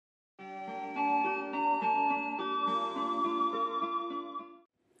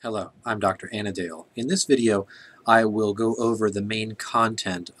Hello, I'm Dr. Anadale. In this video, I will go over the main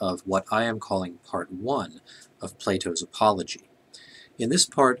content of what I am calling Part 1 of Plato's Apology. In this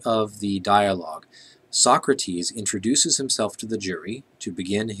part of the dialogue, Socrates introduces himself to the jury to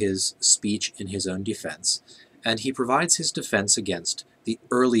begin his speech in his own defense, and he provides his defense against the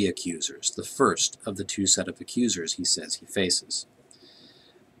early accusers, the first of the two set of accusers he says he faces.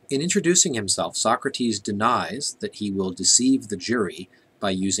 In introducing himself, Socrates denies that he will deceive the jury by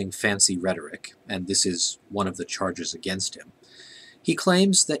using fancy rhetoric, and this is one of the charges against him. He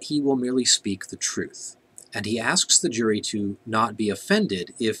claims that he will merely speak the truth, and he asks the jury to not be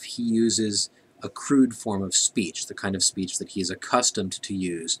offended if he uses a crude form of speech, the kind of speech that he is accustomed to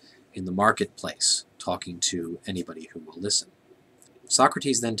use in the marketplace, talking to anybody who will listen.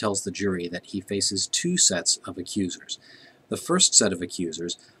 Socrates then tells the jury that he faces two sets of accusers. The first set of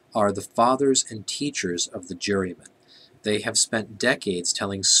accusers are the fathers and teachers of the jurymen. They have spent decades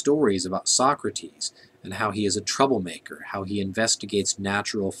telling stories about Socrates and how he is a troublemaker, how he investigates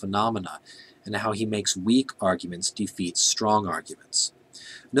natural phenomena, and how he makes weak arguments defeat strong arguments.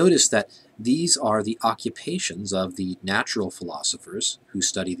 Notice that these are the occupations of the natural philosophers, who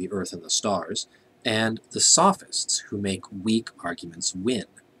study the earth and the stars, and the Sophists, who make weak arguments win.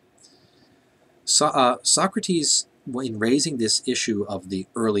 Socrates, in raising this issue of the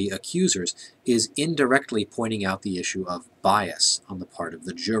early accusers, is indirectly pointing out the issue of bias on the part of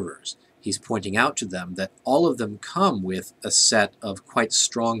the jurors. He's pointing out to them that all of them come with a set of quite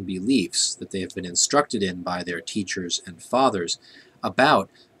strong beliefs that they have been instructed in by their teachers and fathers about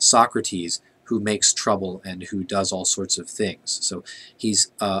Socrates, who makes trouble and who does all sorts of things. So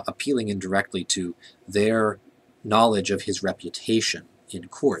he's appealing indirectly to their knowledge of his reputation in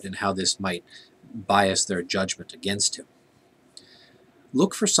court and how this might bias their judgment against him.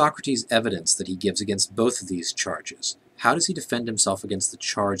 Look for Socrates' evidence that he gives against both of these charges. How does he defend himself against the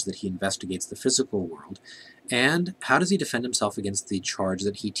charge that he investigates the physical world? And how does he defend himself against the charge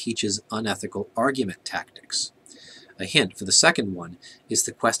that he teaches unethical argument tactics? A hint for the second one is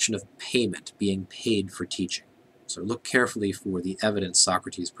the question of payment, being paid for teaching. So look carefully for the evidence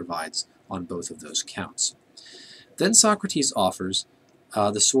Socrates provides on both of those counts. Then Socrates offers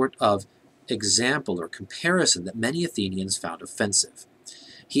the sort of example or comparison that many Athenians found offensive.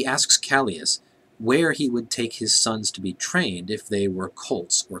 He asks Callias where he would take his sons to be trained if they were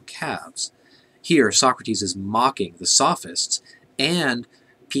colts or calves. Here, Socrates is mocking the Sophists and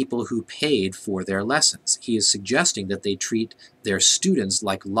people who paid for their lessons. He is suggesting that they treat their students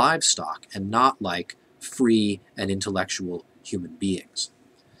like livestock and not like free and intellectual human beings.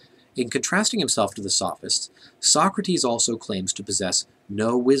 In contrasting himself to the Sophists, Socrates also claims to possess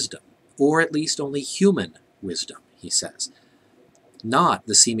no wisdom, or at least only human wisdom, he says, not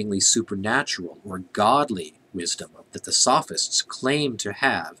the seemingly supernatural or godly wisdom that the Sophists claim to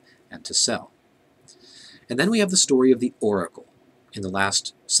have and to sell. And then we have the story of the oracle in the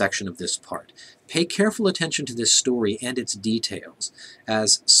last section of this part. Pay careful attention to this story and its details,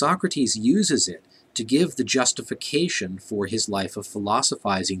 as Socrates uses it to give the justification for his life of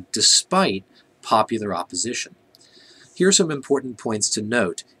philosophizing despite popular opposition. Here are some important points to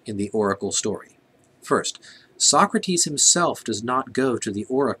note in the oracle story. First, Socrates himself does not go to the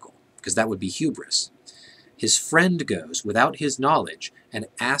oracle, because that would be hubris. His friend goes without his knowledge and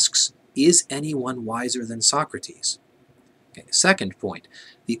asks, "Is anyone wiser than Socrates?" Okay, second point,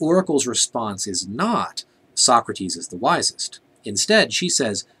 the oracle's response is not, "Socrates is the wisest." Instead, she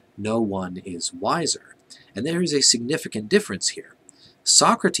says, "No one is wiser." And there is a significant difference here.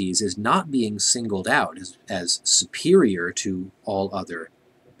 Socrates is not being singled out as superior to all other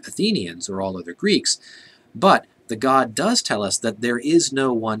Athenians or all other Greeks, but the god does tell us that there is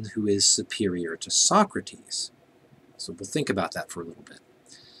no one who is superior to Socrates. So we'll think about that for a little bit.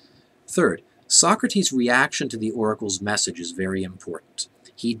 Third, Socrates' reaction to the oracle's message is very important.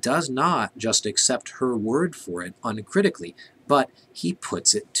 He does not just accept her word for it uncritically, but he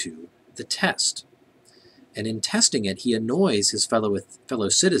puts it to the test. And in testing it, he annoys his fellow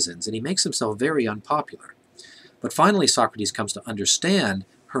citizens, and he makes himself very unpopular. But finally, Socrates comes to understand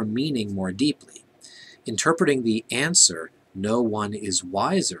her meaning more deeply. Interpreting the answer, "No one is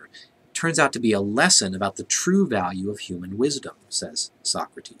wiser," turns out to be a lesson about the true value of human wisdom, says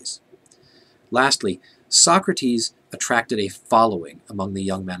Socrates. Lastly, Socrates attracted a following among the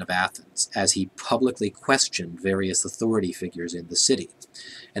young men of Athens as he publicly questioned various authority figures in the city.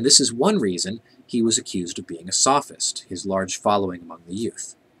 And this is one reason he was accused of being a sophist, his large following among the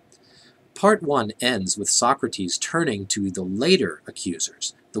youth. Part 1 ends with Socrates turning to the later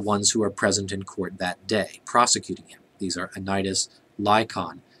accusers, the ones who are present in court that day, prosecuting him. These are Anytus,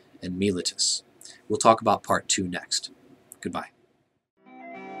 Lycon, and Miletus. We'll talk about Part 2 next. Goodbye.